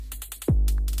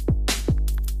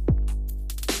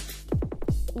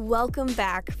Welcome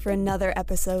back for another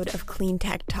episode of Clean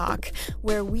Tech Talk,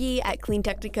 where we at Clean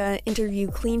Technica interview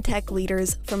clean tech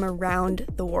leaders from around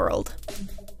the world.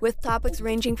 With topics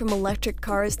ranging from electric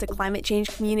cars to climate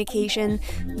change communication,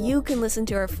 you can listen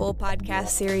to our full podcast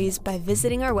series by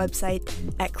visiting our website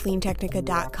at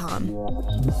cleantechnica.com.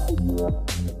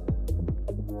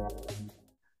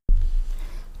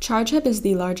 ChargeHub is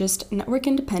the largest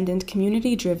network-independent,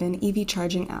 community-driven EV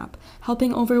charging app,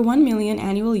 helping over 1 million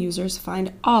annual users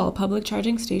find all public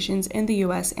charging stations in the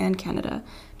US and Canada,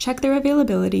 check their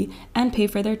availability, and pay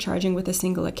for their charging with a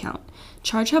single account.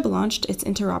 ChargeHub launched its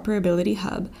interoperability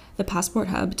hub, the Passport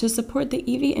Hub, to support the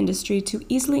EV industry to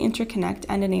easily interconnect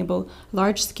and enable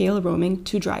large-scale roaming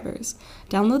to drivers.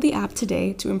 Download the app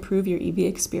today to improve your EV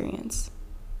experience.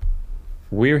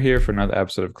 We're here for another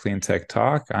episode of Clean Tech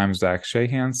Talk. I'm Zach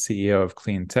Shahan, CEO of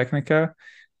Clean Technica,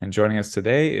 and joining us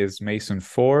today is Mason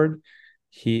Ford.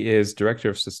 He is Director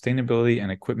of Sustainability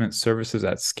and Equipment Services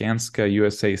at Skanska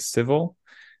USA Civil.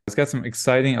 He's got some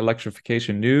exciting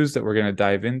electrification news that we're going to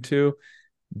dive into,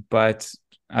 but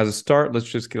as a start, let's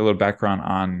just get a little background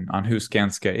on who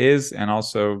Skanska is and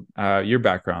also your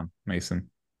background, Mason.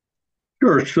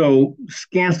 Sure. So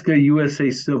Skanska USA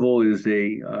Civil is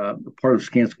a part of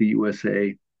Skanska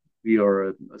USA. We are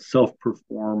a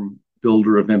self-perform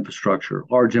builder of infrastructure,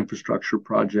 large infrastructure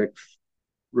projects,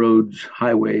 roads,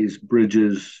 highways,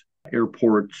 bridges,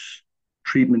 airports,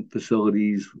 treatment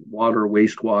facilities, water,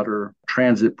 wastewater,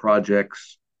 transit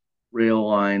projects, rail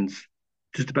lines,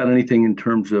 just about anything in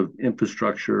terms of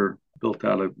infrastructure built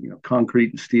out of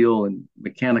concrete and steel and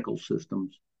mechanical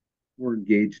systems. We're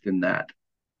engaged in that.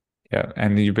 Yeah,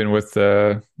 and you've been with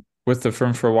the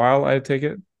firm for a while, I take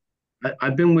it?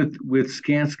 I've been with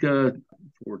Skanska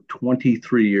for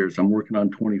 23 years. I'm working on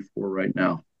 24 right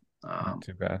now. Not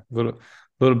too bad. A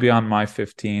little beyond my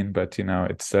 15, but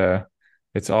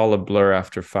it's all a blur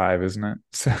after 5, isn't it?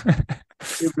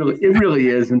 It really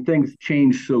is, and things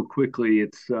change so quickly.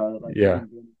 It's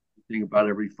thing about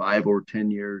every 5 or 10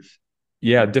 years.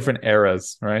 Yeah, different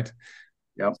eras, right?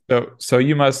 Yep. So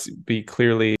you must be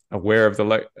clearly aware of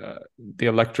the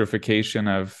electrification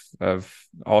of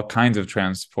all kinds of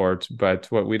transport, but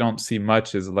what we don't see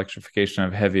much is electrification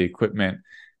of heavy equipment.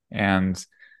 And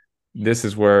this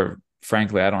is where,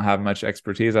 frankly, I don't have much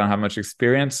expertise. I don't have much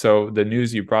experience. So the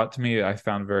news you brought to me, I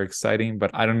found very exciting,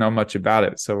 but I don't know much about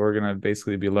it. So we're going to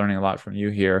basically be learning a lot from you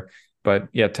here. But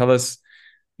yeah, tell us,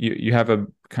 you have a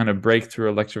kind of breakthrough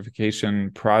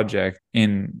electrification project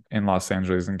in Los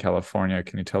Angeles in California.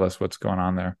 Can you tell us what's going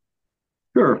on there?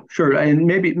 Sure. And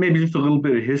maybe just a little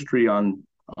bit of history on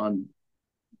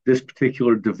this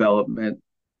particular development.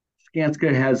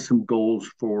 Skanska has some goals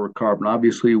for carbon.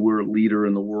 Obviously, we're a leader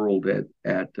in the world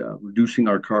at reducing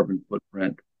our carbon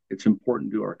footprint. It's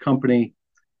important to our company.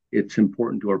 It's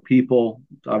important to our people.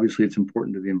 Obviously, it's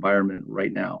important to the environment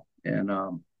right now. And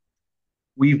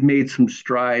we've made some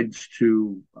strides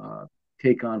to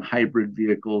take on hybrid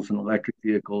vehicles and electric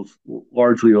vehicles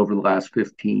largely over the last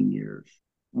 15 years.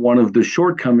 One of the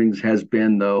shortcomings has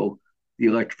been, though, the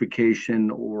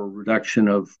electrification or reduction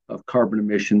of carbon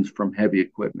emissions from heavy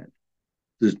equipment.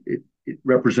 It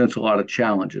represents a lot of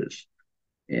challenges.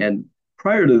 And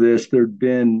prior to this, there'd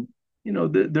been,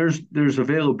 there's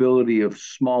availability of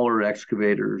smaller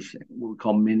excavators, what we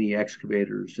call mini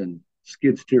excavators, and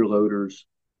skid steer loaders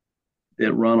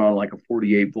that run on like a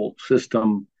 48-volt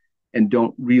system and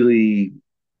don't really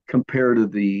compare to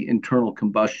the internal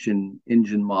combustion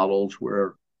engine models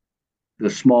where the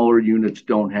smaller units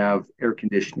don't have air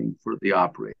conditioning for the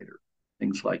operator,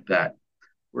 things like that.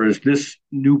 Whereas this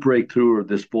new breakthrough, or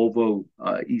this Volvo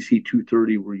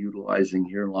EC230 we're utilizing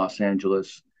here in Los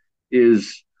Angeles,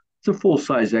 it's a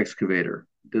full-size excavator.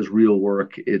 It does real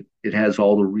work. It has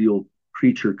all the real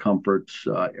creature comforts,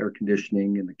 air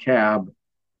conditioning in the cab.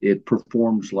 It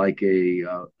performs like a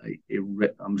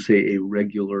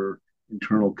regular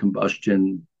internal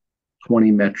combustion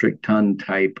 20 metric ton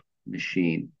type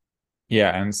machine.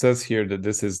 Yeah, and it says here that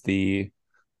this is the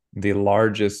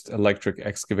largest electric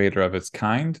excavator of its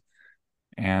kind.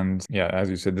 And yeah,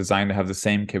 as you said, designed to have the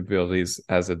same capabilities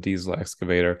as a diesel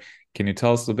excavator. Can you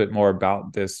tell us a little bit more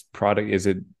about this product?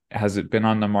 Has it been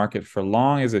on the market for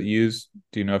long? Is it used?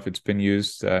 Do you know if it's been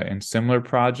used in similar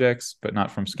projects, but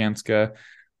not from Skanska?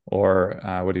 Or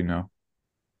what do you know?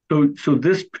 So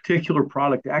this particular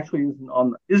product actually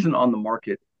isn't on the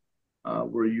market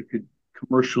where you could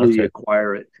commercially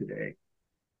acquire it today.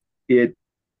 It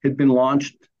had been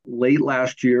launched late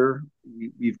last year.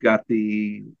 We've got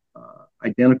the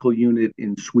identical unit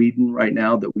in Sweden right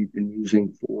now that we've been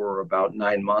using for about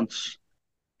 9 months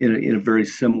in a very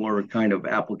similar kind of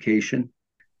application.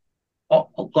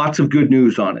 lots of good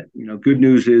news on it. Good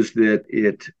news is that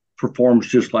it performs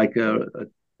just like a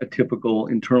typical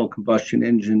internal combustion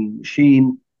engine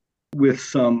machine with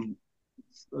some,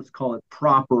 let's call it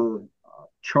proper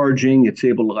charging. It's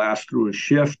able to last through a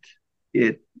shift.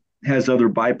 It has other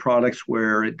byproducts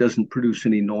where it doesn't produce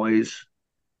any noise.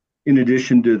 In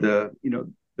addition to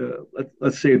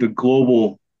let's say the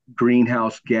global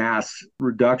greenhouse gas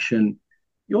reduction,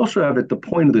 you also have at the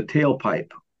point of the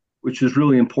tailpipe, which is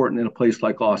really important in a place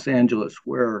like Los Angeles,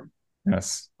 where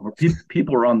Yes.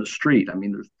 people are on the street. I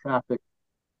mean, there's traffic,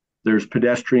 there's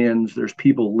pedestrians, there's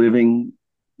people living,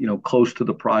 close to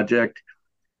the project.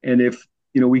 And if,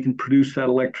 we can produce that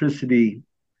electricity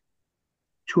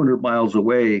 200 miles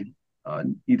away,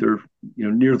 either,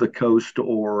 near the coast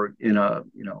or in a,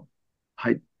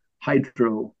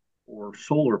 hydro or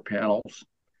solar panels,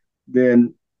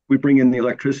 then we bring in the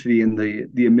electricity and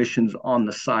the emissions on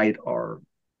the site are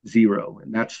zero.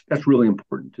 And that's really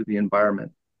important to the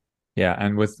environment. Yeah,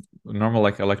 and with normal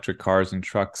like electric cars and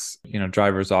trucks,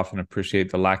 drivers often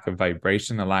appreciate the lack of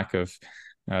vibration, the lack of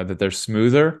that they're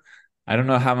smoother. I don't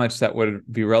know how much that would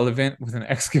be relevant with an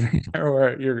excavator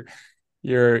where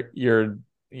you're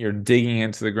digging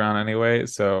into the ground anyway.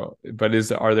 So, but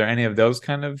are there any of those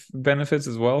kind of benefits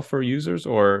as well for users,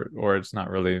 or it's not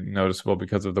really noticeable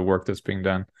because of the work that's being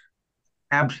done?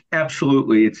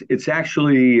 Absolutely, it's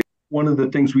actually one of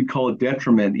the things we call a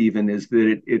detriment. Even is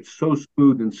that it's so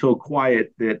smooth and so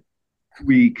quiet that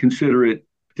we consider it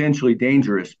potentially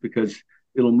dangerous because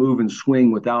it'll move and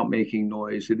swing without making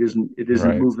noise. It isn't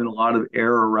Right. moving a lot of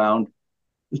air around.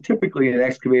 Because typically an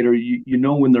excavator, you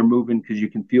know when they're moving because you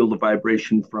can feel the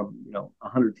vibration from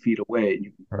 100 feet away and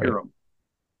you can hear Right. them.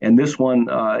 And this one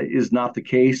is not the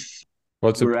case.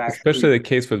 Well, it's We're especially actually the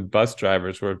case with bus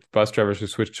drivers, where bus drivers who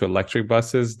switched to electric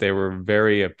buses, they were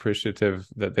very appreciative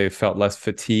that they felt less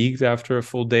fatigued after a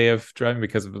full day of driving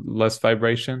because of less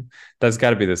vibration. That's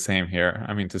got to be the same here.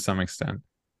 I mean, to some extent.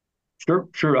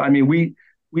 sure. I mean,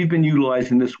 we've been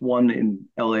utilizing this one in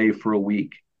LA for a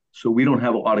week, so we don't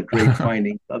have a lot of great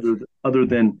findings other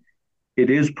than it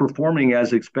is performing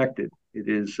as expected. It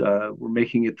is we're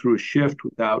making it through a shift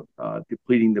without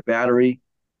depleting the battery.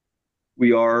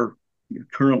 We are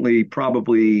currently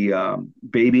probably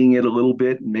babying it a little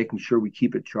bit and making sure we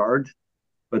keep it charged.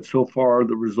 But so far,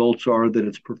 the results are that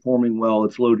it's performing well.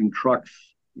 It's loading trucks,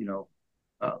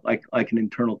 like an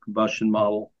internal combustion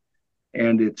model,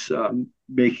 and it's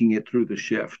making it through the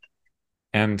shift.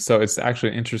 And so it's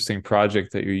actually an interesting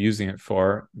project that you're using it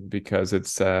for because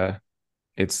it's an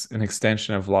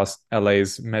extension of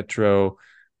LA's Metro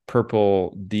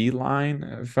Purple D line,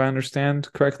 if I understand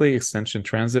correctly, extension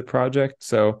transit project.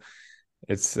 So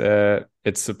it's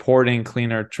supporting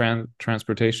cleaner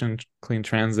transportation, clean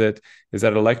transit. Is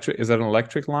that electric? Is that an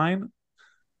electric line?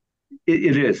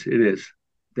 It is.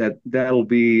 That'll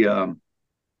be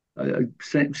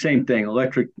same thing.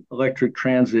 Electric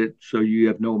transit, so you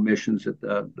have no emissions at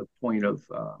the point of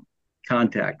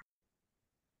contact.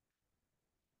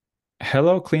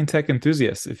 Hello, clean tech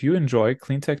enthusiasts. If you enjoy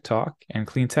Clean Tech Talk and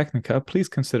Clean Technica, please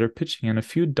consider pitching in a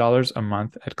few dollars a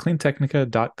month at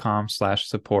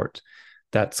cleantechnica.com/support.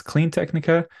 That's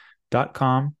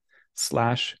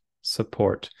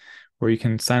cleantechnica.com/support, where you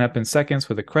can sign up in seconds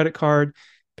with a credit card,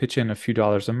 pitch in a few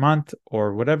dollars a month,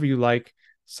 or whatever you like.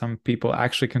 Some people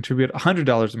actually contribute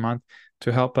 $100 a month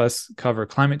to help us cover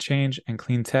climate change and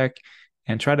clean tech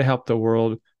and try to help the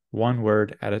world one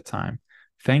word at a time.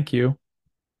 Thank you.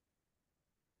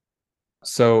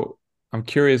 So I'm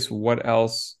curious, what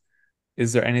else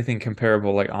is there anything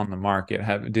comparable like on the market?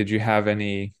 Did you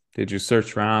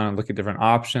search around and look at different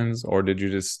options, or did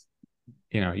you just,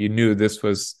 you knew this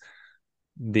was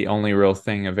the only real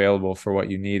thing available for what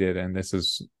you needed and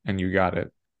you got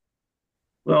it?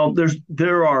 Well,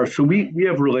 there are. So we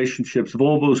have relationships.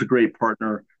 Volvo is a great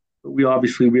partner, but we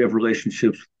have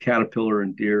relationships with Caterpillar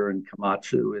and Deere and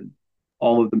Komatsu and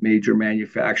all of the major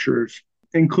manufacturers,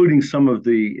 including some of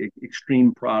the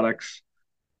extreme products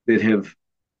that have,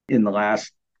 in the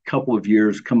last couple of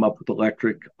years, come up with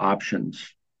electric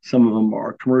options. Some of them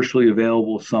are commercially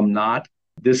available, some not.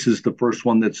 This is the first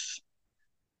one that's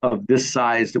of this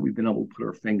size that we've been able to put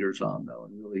our fingers on, though,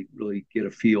 and really get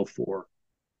a feel for.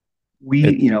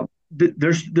 It's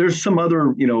There's some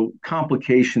other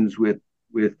complications with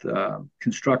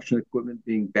construction equipment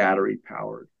being battery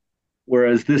powered,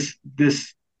 whereas this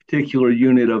particular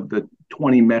unit of the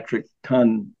 20 metric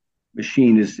ton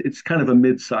machine it's kind of a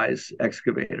mid-size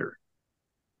excavator.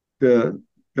 The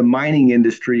mining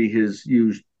industry has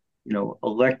used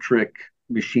electric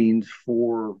machines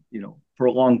for a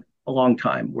long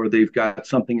time, where they've got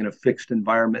something in a fixed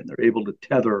environment and they're able to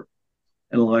tether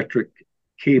an electric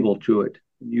cable to it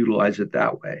and utilize it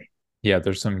that way. Yeah,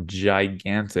 there's some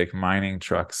gigantic mining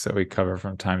trucks that we cover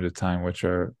from time to time, which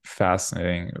are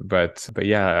fascinating. But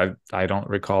yeah, I don't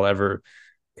recall ever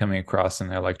coming across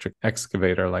an electric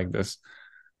excavator like this.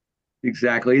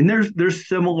 Exactly. And there's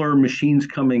similar machines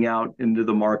coming out into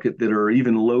the market that are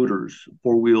even loaders,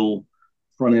 four-wheel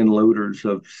front end loaders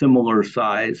of similar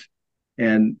size.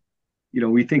 And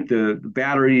we think the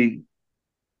battery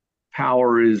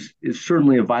power is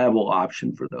certainly a viable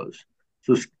option for those.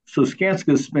 So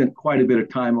Skanska has spent quite a bit of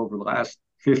time over the last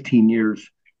 15 years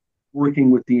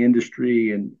working with the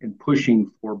industry and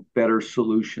pushing for better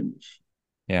solutions.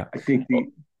 Yeah. I think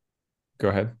Go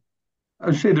ahead. I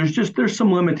would say there's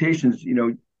some limitations.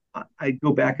 I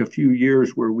go back a few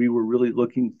years where we were really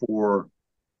looking for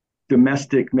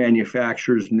domestic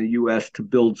manufacturers in the U.S. to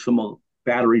build some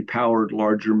battery powered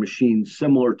larger machines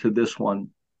similar to this one.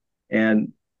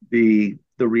 And the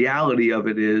reality of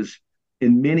it is,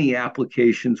 in many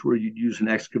applications where you'd use an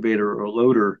excavator or a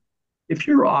loader, if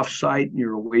you're off site and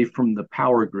you're away from the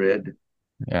power grid,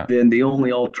 Yeah. then the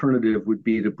only alternative would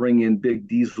be to bring in big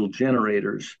diesel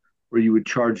generators where you would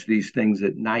charge these things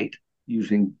at night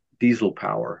using diesel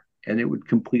power, and it would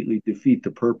completely defeat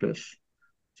the purpose.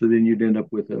 So then you'd end up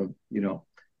with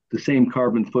the same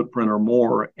carbon footprint or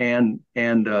more, and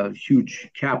a huge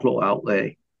capital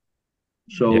outlay.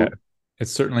 So Yeah,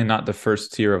 it's certainly not the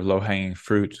first tier of low-hanging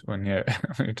fruit when you're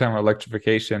when you're talking about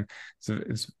electrification.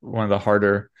 It's one of the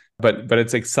harder, but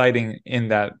it's exciting in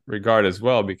that regard as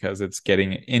well because it's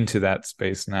getting into that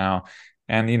space now.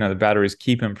 And the batteries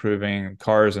keep improving.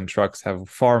 Cars and trucks have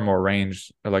far more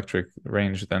electric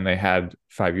range than they had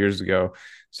 5 years ago.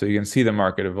 So you can see the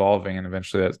market evolving, and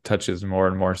eventually that touches more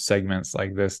and more segments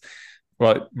like this.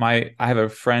 Well, I have a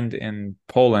friend in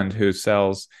Poland who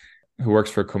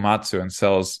works for Komatsu and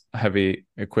sells heavy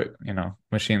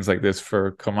machines like this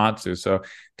for Komatsu. So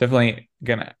definitely,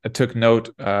 again, I took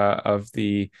note of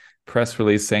the press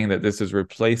release saying that this is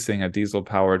replacing a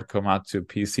diesel-powered Komatsu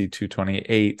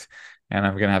PC228, and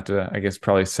I'm gonna have to, I guess,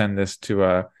 probably send this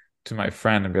to my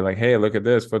friend and be like, "Hey, look at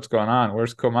this! What's going on?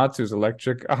 Where's Komatsu's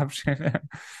electric option?"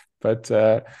 But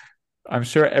I'm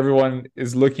sure everyone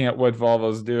is looking at what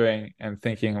Volvo's doing and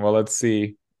thinking, "Well, let's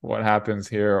see what happens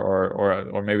here,"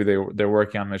 or maybe they're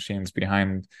working on machines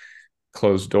behind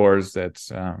closed doors that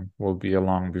will be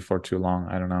along before too long.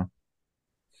 I don't know.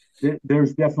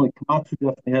 there's definitely Komatsu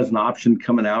definitely has an option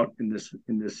coming out in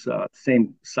this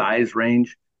same size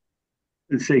range.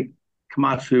 Let's say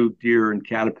Komatsu, Deere, and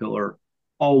Caterpillar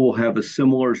all will have a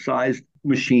similar sized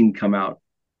machine come out,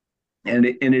 and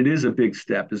it is a big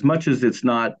step. As much as it's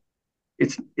not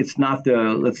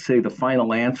the, let's say, the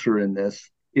final answer in this.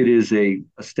 It is a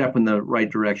step in the right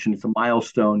direction. It's a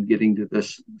milestone getting to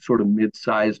this sort of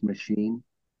mid-sized machine,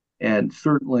 and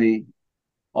certainly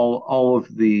all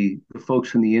of the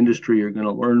folks in the industry are going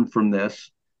to learn from this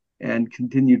and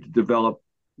continue to develop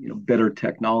better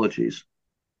technologies.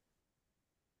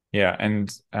 Yeah, and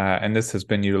this has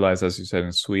been utilized, as you said,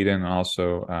 in Sweden, and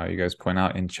also you guys point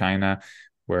out in China,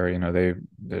 where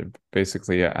they're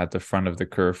basically at the front of the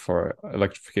curve for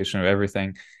electrification of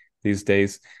everything these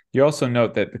days. You also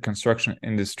note that the construction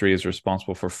industry is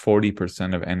responsible for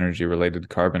 40% of energy-related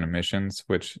carbon emissions,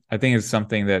 which I think is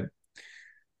something that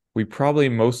we probably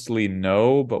mostly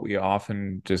know, but we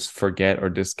often just forget or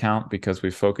discount because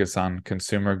we focus on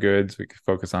consumer goods, we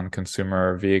focus on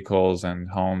consumer vehicles and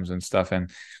homes and stuff, and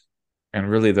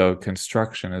really, though,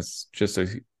 construction is just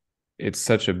it's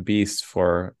such a beast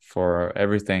for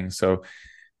everything. So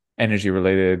energy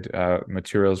related,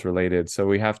 materials related. So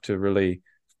we have to really,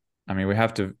 I mean, we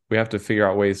have to figure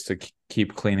out ways to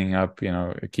keep cleaning up,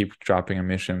 keep dropping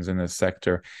emissions in this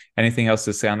sector. Anything else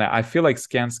to say on that? I feel like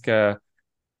Skanska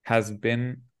has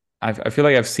been. I feel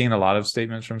like I've seen a lot of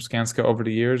statements from Skanska over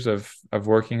the years of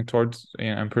working towards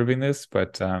improving this,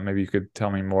 but maybe you could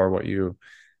tell me more what you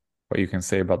can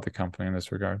say about the company in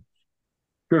this regard.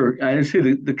 Sure. I say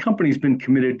the company's been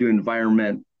committed to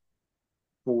environment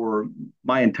for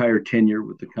my entire tenure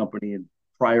with the company and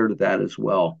prior to that as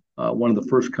well. One of the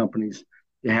first companies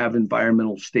to have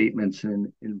environmental statements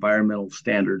and environmental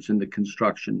standards in the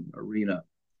construction arena.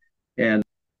 And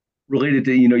related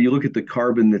to, you look at the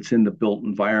carbon that's in the built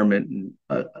environment,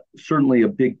 and certainly a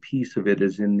big piece of it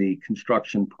is in the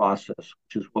construction process,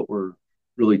 which is what we're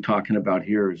really talking about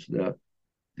here, is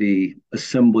the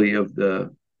assembly and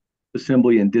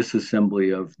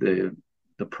disassembly of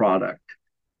the product.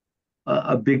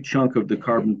 A big chunk of the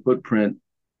carbon footprint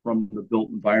from the built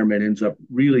environment ends up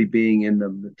really being in the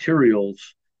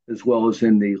materials as well as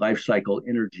in the life cycle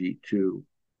energy to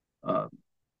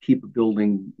keep a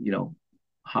building,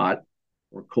 hot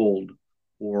or cold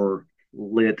or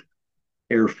lit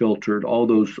air filtered. All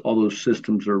those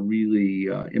systems are really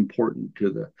important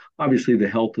to obviously the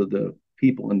health of the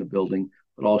people in the building,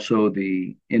 but also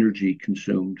the energy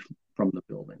consumed from the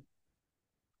building.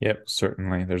 Yep,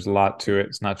 certainly. There's a lot to it.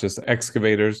 It's not just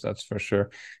excavators, that's for sure.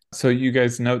 So you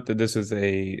guys note that this is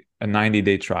a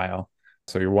 90-day trial.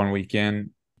 So you're 1 week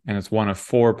in, and it's one of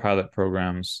 4 pilot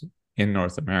programs in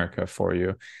North America for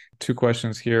you. 2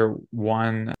 questions here.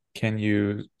 One, can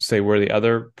you say where the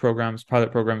other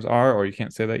pilot programs are, or you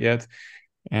can't say that yet?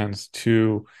 And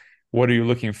 2, what are you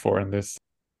looking for in this?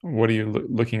 What are you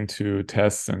looking to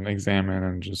test and examine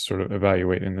and just sort of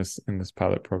evaluate in this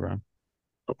pilot program?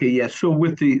 Okay, yeah. So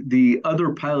with the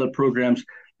other pilot programs,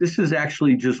 this is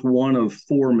actually just one of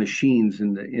 4 machines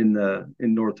in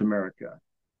North America.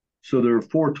 So there are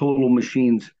 4 total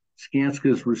machines.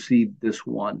 Skanska's received this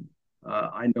one.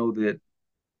 I know that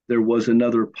there was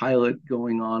another pilot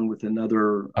going on with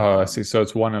another. Oh, I see. So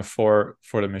it's one of 4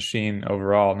 for the machine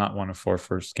overall, not one of 4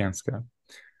 for Skanska.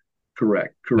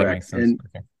 Correct. That makes sense.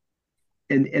 Okay.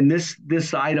 And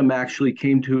this item actually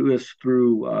came to us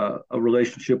through a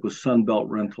relationship with Sunbelt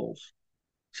Rentals.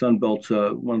 Sunbelt's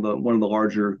one of the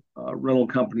larger rental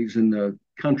companies in the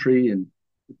country, and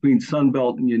between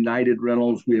Sunbelt and United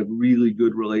Rentals, we have really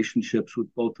good relationships with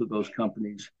both of those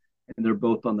companies, and they're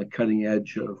both on the cutting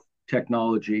edge of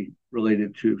technology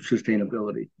related to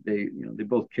sustainability. They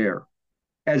both care.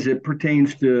 As it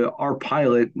pertains to our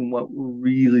pilot and what we're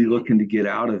really looking to get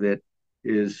out of it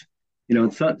is,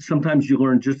 sometimes you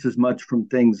learn just as much from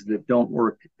things that don't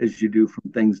work as you do from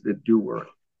things that do work.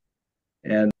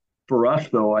 And for us,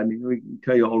 though, I mean, we can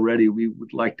tell you already, we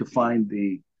would like to find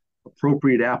the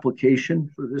appropriate application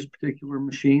for this particular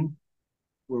machine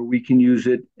where we can use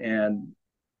it and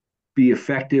be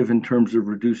effective in terms of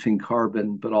reducing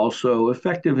carbon, but also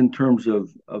effective in terms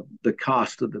of the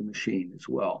cost of the machine as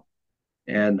well.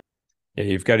 And yeah,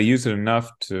 you've got to use it enough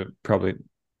to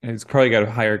it's probably got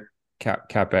a higher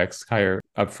capex, higher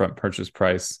upfront purchase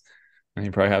price, and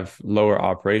you probably have lower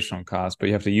operational costs, but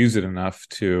you have to use it enough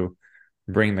to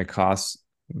bring the cost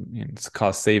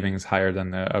savings higher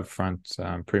than the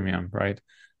upfront premium, right?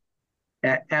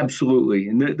 Absolutely.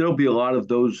 And there'll be a lot of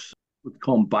those, what we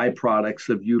call them, byproducts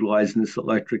of utilizing this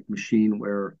electric machine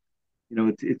where,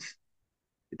 it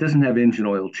doesn't have engine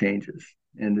oil changes.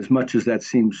 And as much as that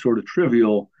seems sort of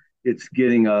trivial, it's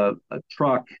getting a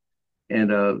truck and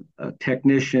a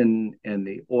technician and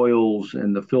the oils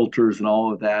and the filters and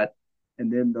all of that.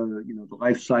 And then the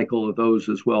life cycle of those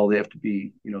as well. They have to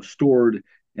be, stored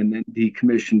and then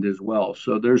decommissioned as well.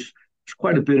 So there's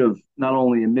quite a bit of not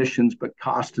only emissions, but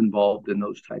cost involved in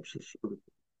those types of services.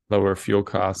 Lower fuel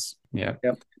costs. Yeah.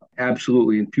 Yep,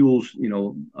 absolutely. And fuel's,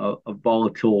 a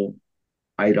volatile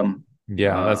item.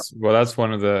 Yeah, that's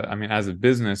one of I mean, as a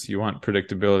business, you want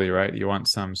predictability, right? You want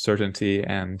some certainty,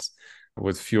 and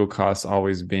with fuel costs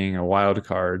always being a wild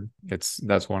card,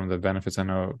 that's one of the benefits I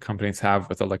know companies have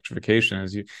with electrification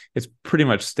is it's pretty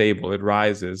much stable. It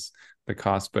rises the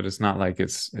cost, but it's not like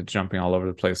it's jumping all over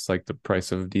the place like the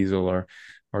price of diesel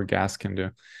or gas can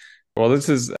do. Well, this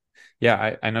is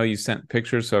I know you sent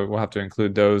pictures, so we'll have to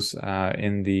include those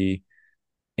in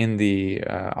the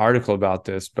article about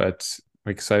this, but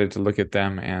we're excited to look at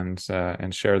them and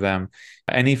share them.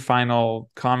 Any final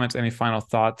comments? Any final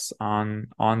thoughts on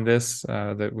this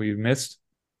that we missed?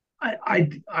 I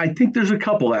think there's a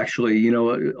couple actually.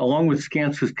 Along with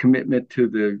Skanska's commitment to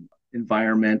the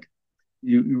environment,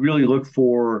 you really look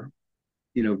for,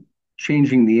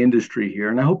 changing the industry here,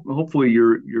 and I hopefully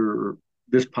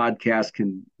this podcast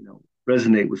can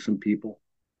resonate with some people.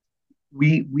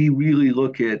 We really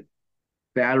look at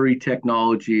battery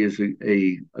technology is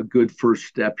a good first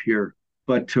step here,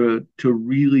 but to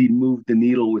really move the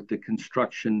needle with the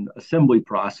construction assembly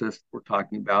process we're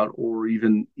talking about, or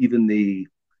even the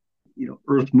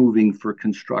earth moving for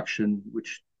construction,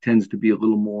 which tends to be a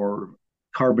little more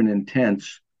carbon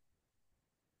intense,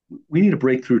 we need a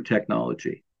breakthrough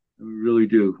technology. We really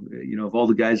do. Of all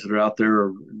the guys that are out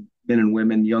there, men and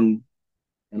women, young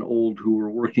and old, who are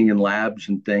working in labs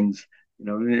and things,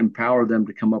 and empower them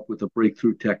to come up with a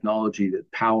breakthrough technology that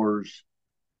powers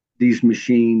these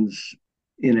machines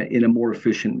in a more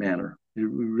efficient manner. We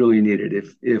really need it.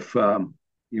 If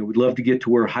we'd love to get to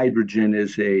where hydrogen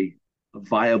is a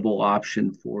viable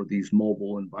option for these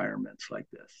mobile environments like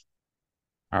this.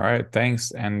 All right,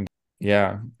 thanks. And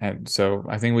and so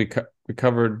I think we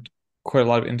covered quite a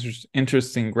lot of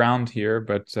interesting ground here,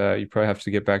 but you probably have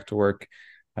to get back to work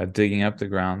digging up the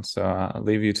ground. So I'll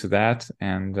leave you to that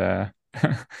and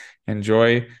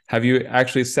enjoy. Have you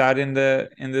actually sat in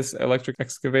this electric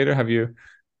excavator? Have you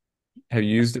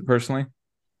used it personally?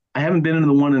 I haven't been in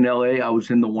the one in LA. I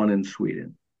was in the one in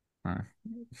Sweden.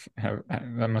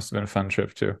 That must have been a fun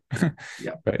trip too.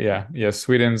 Yeah. But yeah,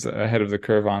 Sweden's ahead of the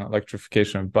curve on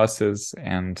electrification of buses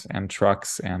and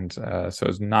trucks, and so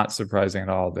it's not surprising at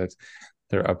all that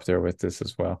they're up there with this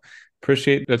as well.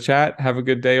 Appreciate the chat. Have a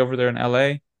good day over there in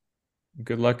LA.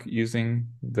 Good luck using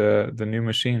the new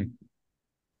machine.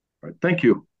 All right. Thank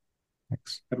you.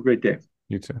 Thanks. Have a great day.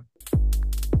 You too.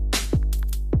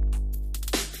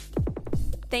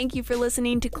 Thank you for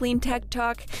listening to Clean Tech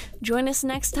Talk. Join us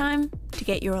next time to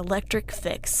get your electric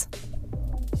fix.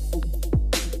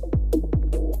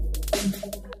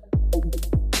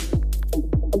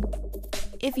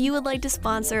 If you would like to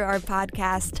sponsor our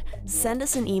podcast, send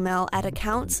us an email at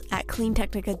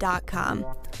accounts@cleantechnica.com.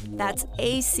 That's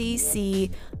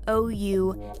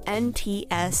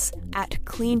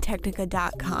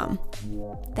ACCOUNTS@cleantechnica.com.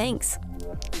 Thanks.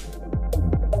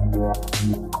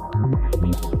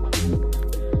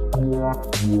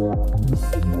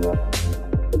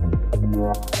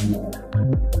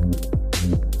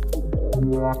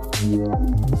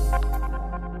 Yeah.